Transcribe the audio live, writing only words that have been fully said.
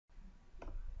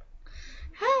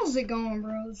How's it going,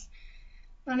 bros?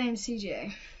 My name's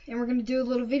CJ, and we're gonna do a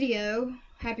little video,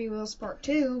 Happy Wheels Part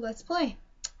 2, let's play.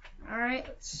 Alright,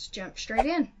 let's jump straight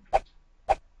in.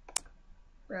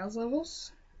 Browse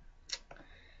levels.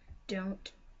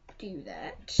 Don't do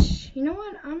that. You know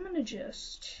what? I'm gonna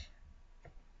just...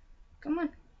 Come on.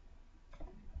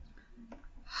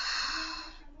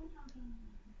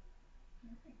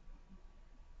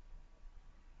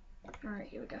 Alright,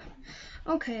 here we go.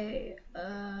 Okay,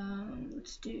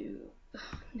 let's do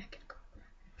naked girl.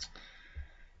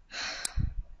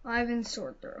 Ivan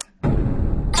sword throw.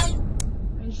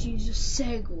 Let's use a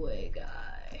Segway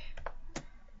guy.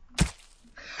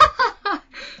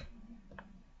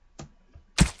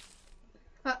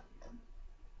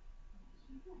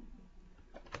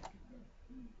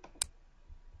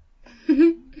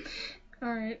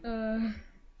 Alright,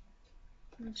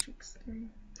 Matrix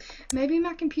 3. Maybe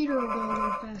my computer will go a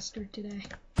little faster today.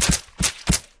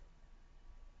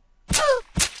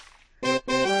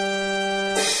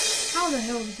 How the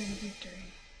hell is that a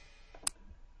victory?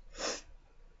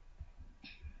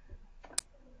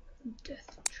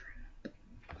 Death trap.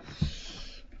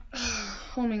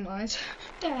 Homing lines.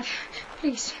 Dad,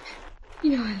 please.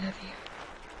 You know I love you.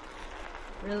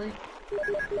 Really?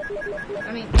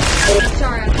 I mean,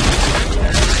 sorry.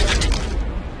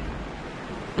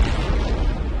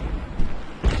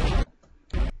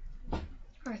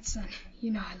 Alright, son.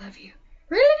 You know I love you.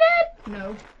 Really, Dad?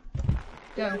 No.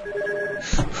 Go.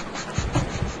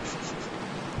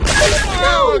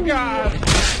 Oh, God!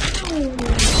 Oh!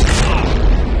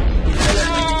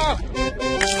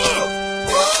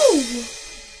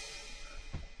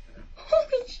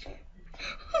 Holy shit.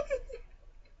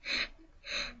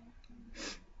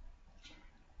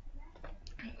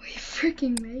 We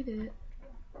freaking made it.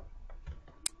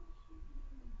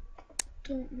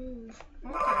 Don't move.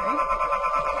 Okay.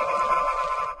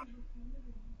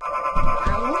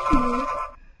 I won't move.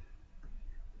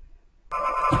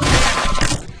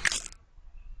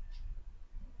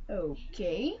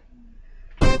 Okay.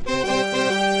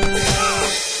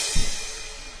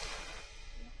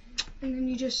 And then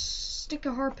you just stick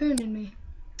a harpoon in me.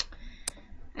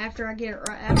 After I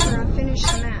finish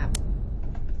the map.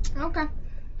 Okay.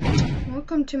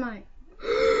 Welcome to my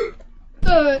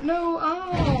no,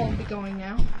 I'll be going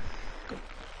now.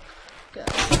 Go.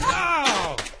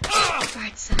 Ow!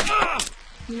 Alright, son.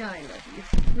 You know I love you.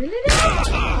 Really?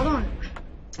 Hold on.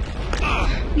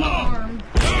 My arm.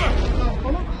 Oh,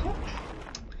 hold on.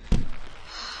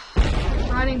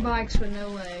 Riding bikes with no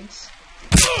legs.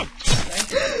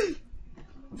 Okay.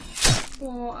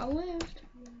 Well, I lived.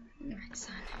 Alright,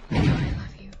 son. You know I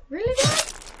love you. Really, Dad?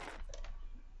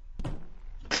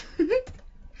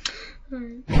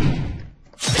 Alright.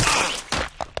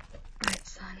 Alright,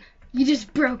 son. You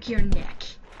just broke your neck.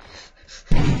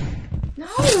 No!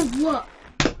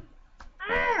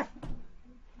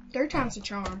 Third time's a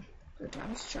charm. Third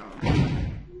time's a charm.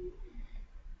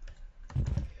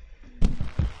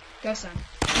 Go, son.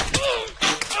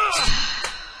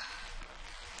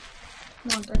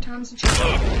 Come on, third time's a charm.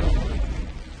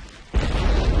 I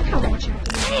gotta watch out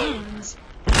for these lines.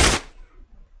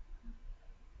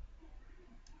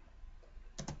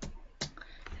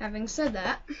 Having said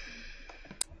that,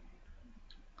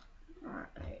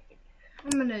 alright,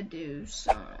 I'm gonna do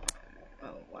some,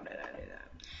 oh, why did I do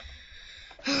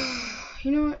that?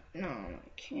 You know what? No,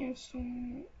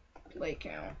 cancel, play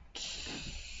count.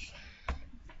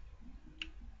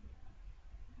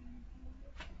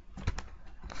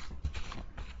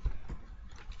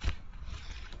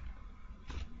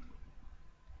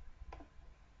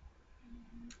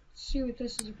 Let's see what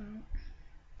this is about.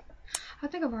 I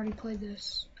think I've already played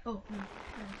this. Oh, no.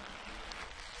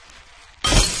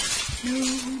 No.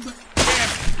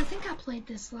 I think I played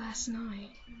this last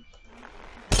night.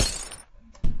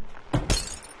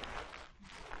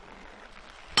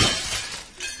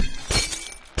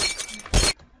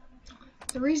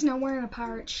 The reason I'm wearing a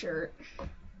pirate shirt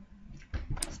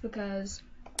is because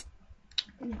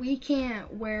we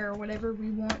can't wear whatever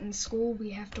we want in school.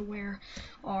 We have to wear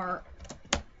our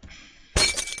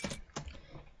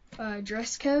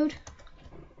dress code,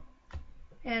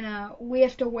 and we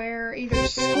have to wear either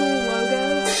school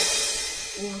logo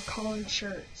or collared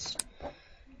shirts,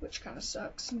 which kind of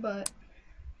sucks, but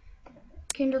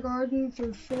kindergarten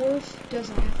through 4th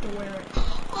doesn't have to wear it.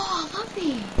 Oh, I love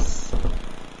these!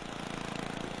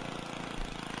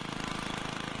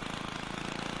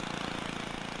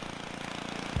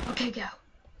 Okay, go.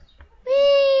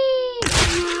 Whee!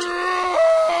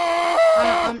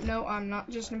 No, I'm not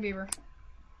Justin Bieber.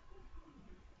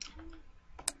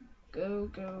 Go,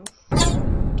 go.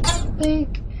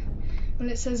 Think When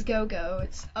it says go go,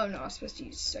 it's, oh no, I was supposed to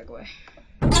use Segway.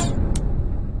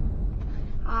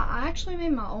 I actually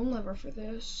made my own lever for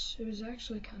this. It was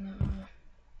actually kind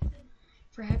of,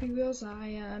 for Happy Wheels,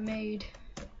 I made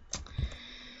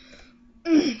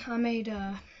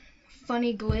a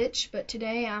funny glitch, but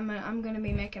today I'm gonna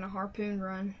be making a harpoon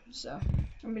run. So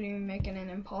I'm gonna be making an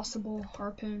impossible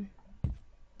harpoon.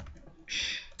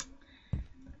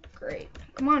 Great.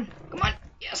 Come on,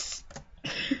 yes.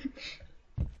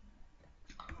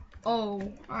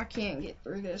 Oh, I can't get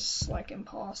through this like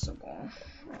impossible.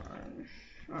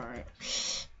 Alright.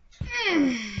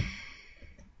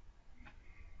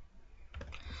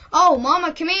 Oh,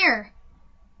 Mama, come here.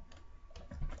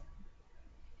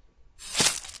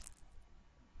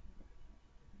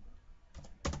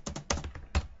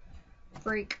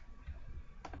 Freak.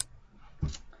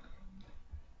 I'm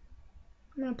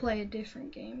gonna play a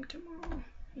different game tomorrow,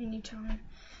 anytime.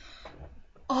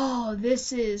 Oh,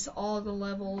 this is all the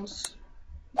levels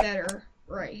that are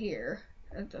right here.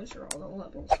 Those are all the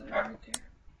levels that are right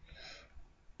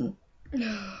there.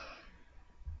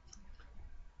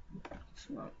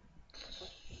 Smoke.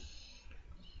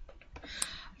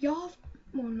 Y'all,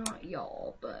 well, not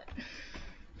y'all, but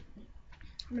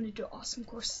I'm gonna do Awesome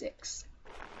Course 6.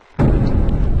 Oh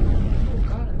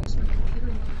god, I missed my computer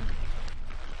lag.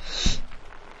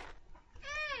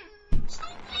 So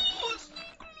close.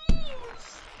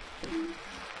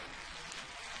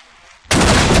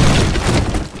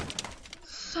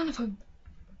 Son of a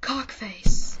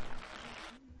cockface.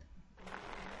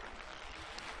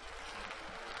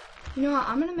 You know what,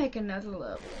 I'm gonna make another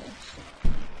level.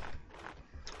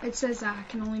 It says I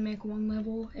can only make one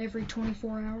level every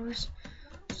 24 hours.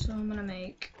 So I'm gonna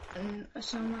make an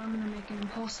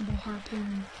impossible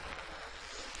harpoon.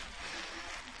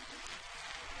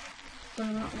 But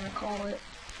I'm not gonna call it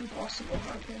impossible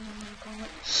harpoon, I'm gonna call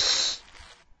it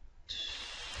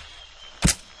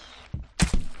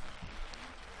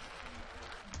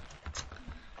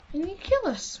you need to kill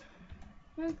us.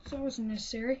 That wasn't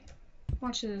necessary.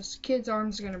 Watch this. Kid's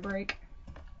arm's gonna break.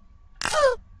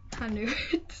 I knew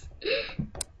it.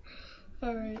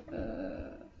 Alright,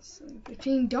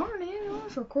 7:15. Darn it, I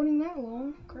was recording that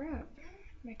long. Crap.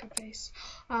 Make a face.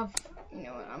 You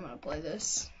know what, I'm gonna play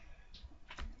this.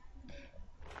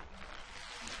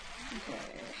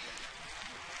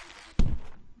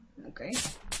 Okay.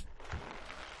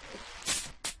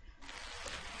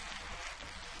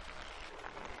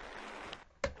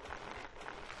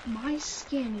 My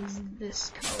skin is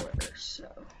this color, so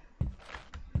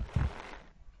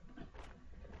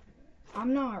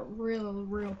I'm not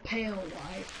real pale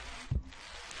white.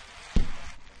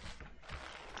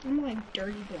 I'm like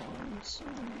dirty blonde, so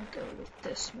I'm gonna go with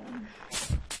this one.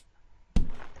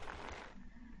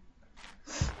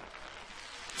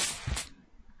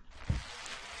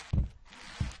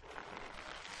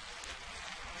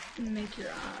 And make your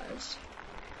eyes.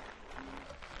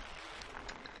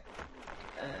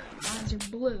 My eyes are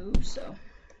blue, so.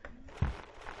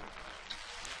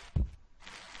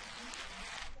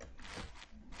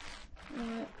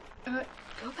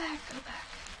 Go back.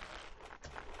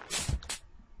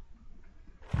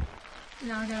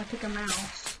 Now I gotta pick a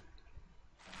mouse.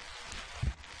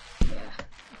 Yeah,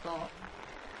 I thought.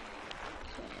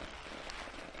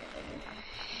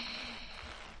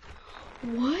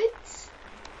 Okay. What?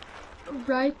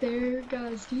 Right there,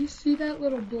 guys, do you see that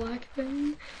little black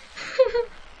thing?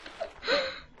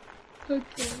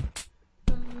 Okay.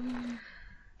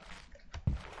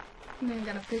 Then I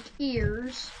gotta pick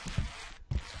ears.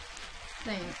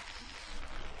 Thanks.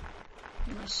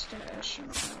 Mustache. I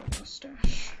don't have a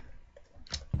mustache.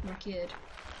 My kid.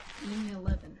 I'm only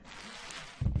 11.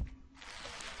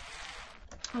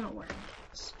 I don't wear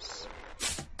glasses.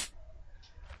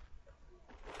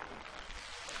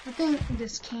 I think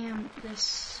this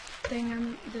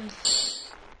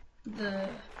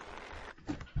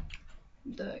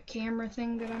the camera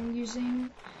thing that I'm using,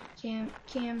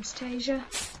 Camtasia,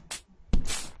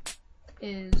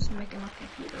 is making my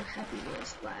computer Happy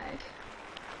Wheels lag.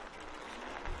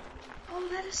 Oh,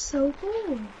 that is so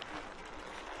cool.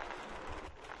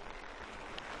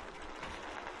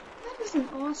 That is an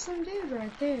awesome dude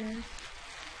right there.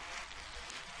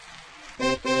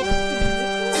 That's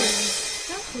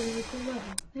really cool level.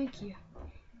 Thank you.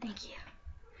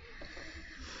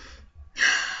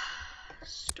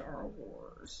 Star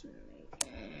Wars.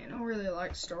 I don't really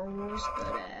like Star Wars,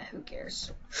 but who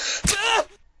cares?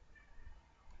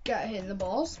 Got hit in the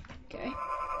balls. Okay.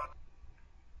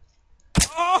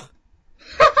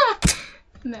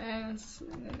 In the ass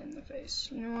and then in the face.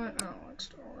 You know what? I don't like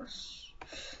Star Wars.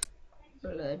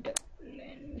 Bloodland.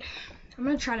 I'm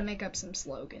gonna try to make up some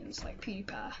slogans like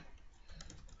PewDiePie.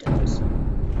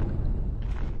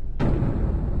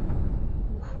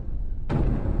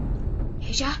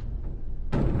 Camtasia?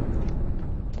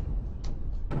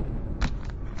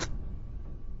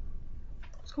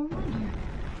 What's going on here?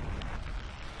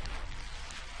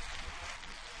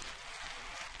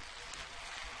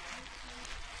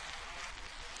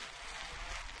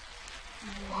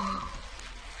 Whoa.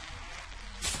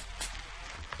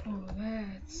 Oh,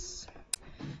 that's...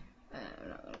 I'm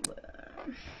not gonna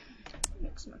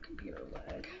makes my computer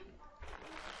lag.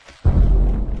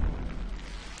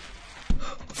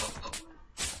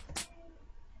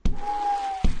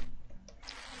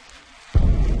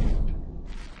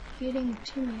 Getting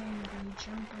too angry,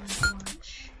 jump and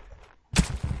watch.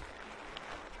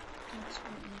 That's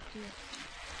what you get.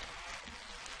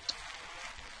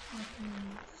 How can you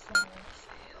fall,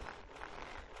 fail?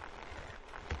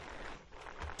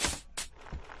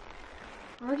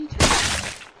 Already touched it.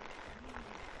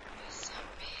 Yes, I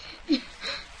made it.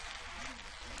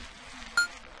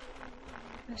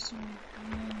 This one,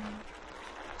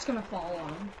 it's gonna fall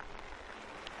on.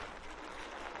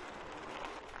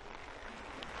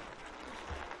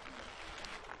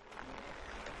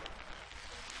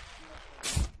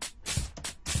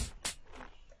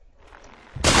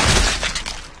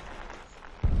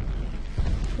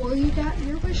 Well, you got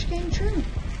your wish came true.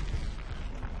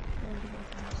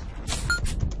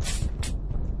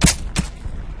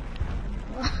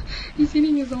 He's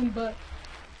hitting his own butt.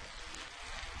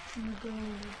 And the girl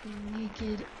will be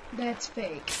naked. That's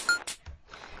fake.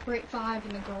 Rate 5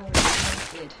 and the girl will be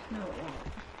naked. No, it won't.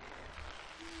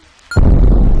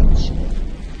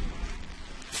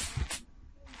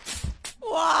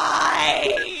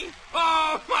 Why?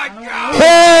 Oh my God!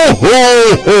 Ho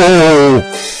ho ho!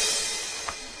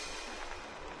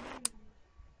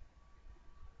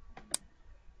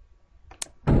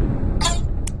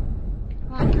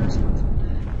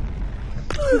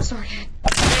 I'm sorry, Dad.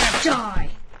 Die!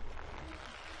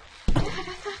 Dad,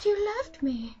 I thought you loved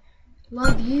me.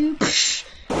 Love you?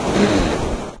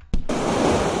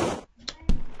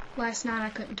 Last night I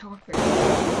couldn't talk very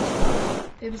well.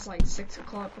 It was like 6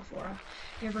 o'clock before I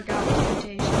ever got the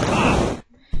invitation.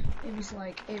 It was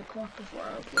like 8 o'clock before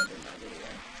I uploaded my video.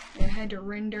 And I had to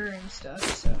render and stuff,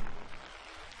 so.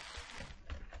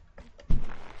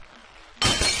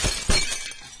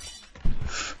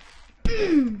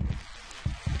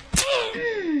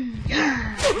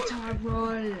 Yeah, that's how I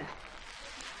roll.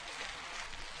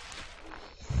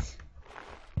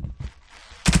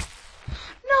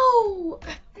 No!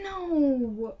 No!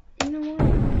 You know what?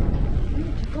 I'm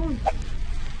gonna keep going.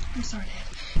 I'm sorry, Dad.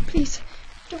 Please,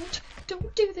 don't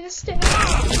do this, Dad.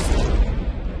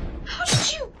 How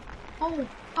did you? Oh,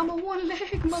 I'm a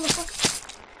one-leg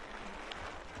motherfucker.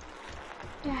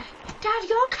 Dad,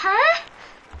 you okay?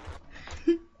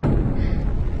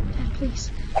 Dad,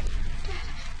 please. Dad,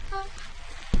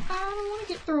 I don't want to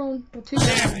get thrown. Well, too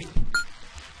bad.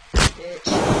 Bitch.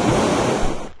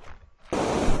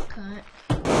 Cunt.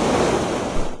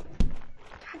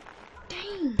 God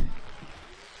dang.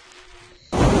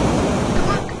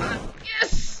 Come on.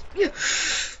 Yes!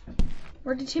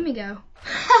 Where did Timmy go?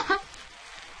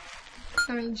 I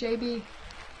mean, JB.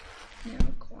 No,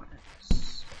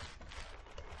 class.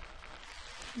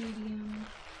 Medium.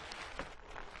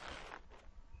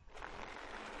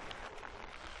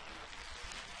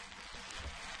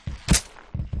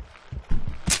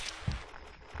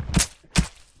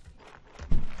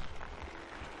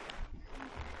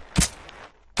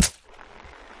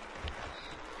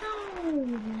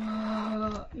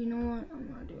 You know what? I'm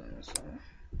not doing this one.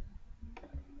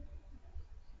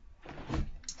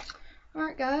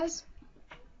 Alright, guys.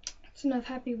 That's enough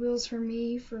Happy Wheels for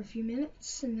me for a few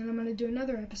minutes, and then I'm going to do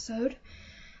another episode.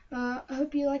 I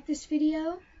hope you like this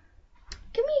video.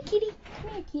 Come here, kitty.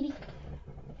 Come here, kitty.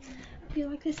 Hope you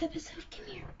like this episode. Come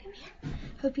here. Come here.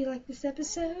 Hope you like this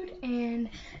episode, and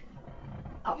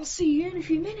I'll see you in a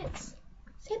few minutes.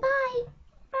 Say bye.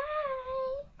 Bye.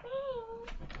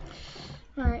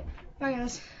 Alright. Bye,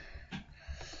 guys.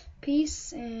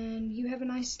 Peace, and you have a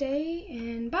nice day,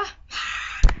 and bye.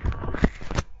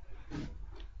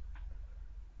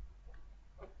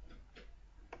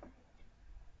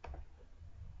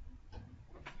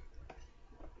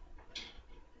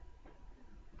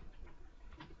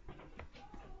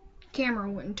 Camera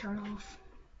wouldn't turn off.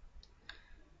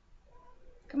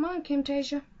 Come on,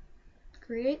 Camtasia.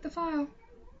 Create the file.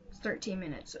 It's 13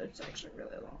 minutes, so it's actually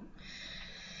really long.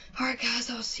 Alright,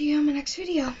 guys, I'll see you in my next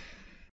video.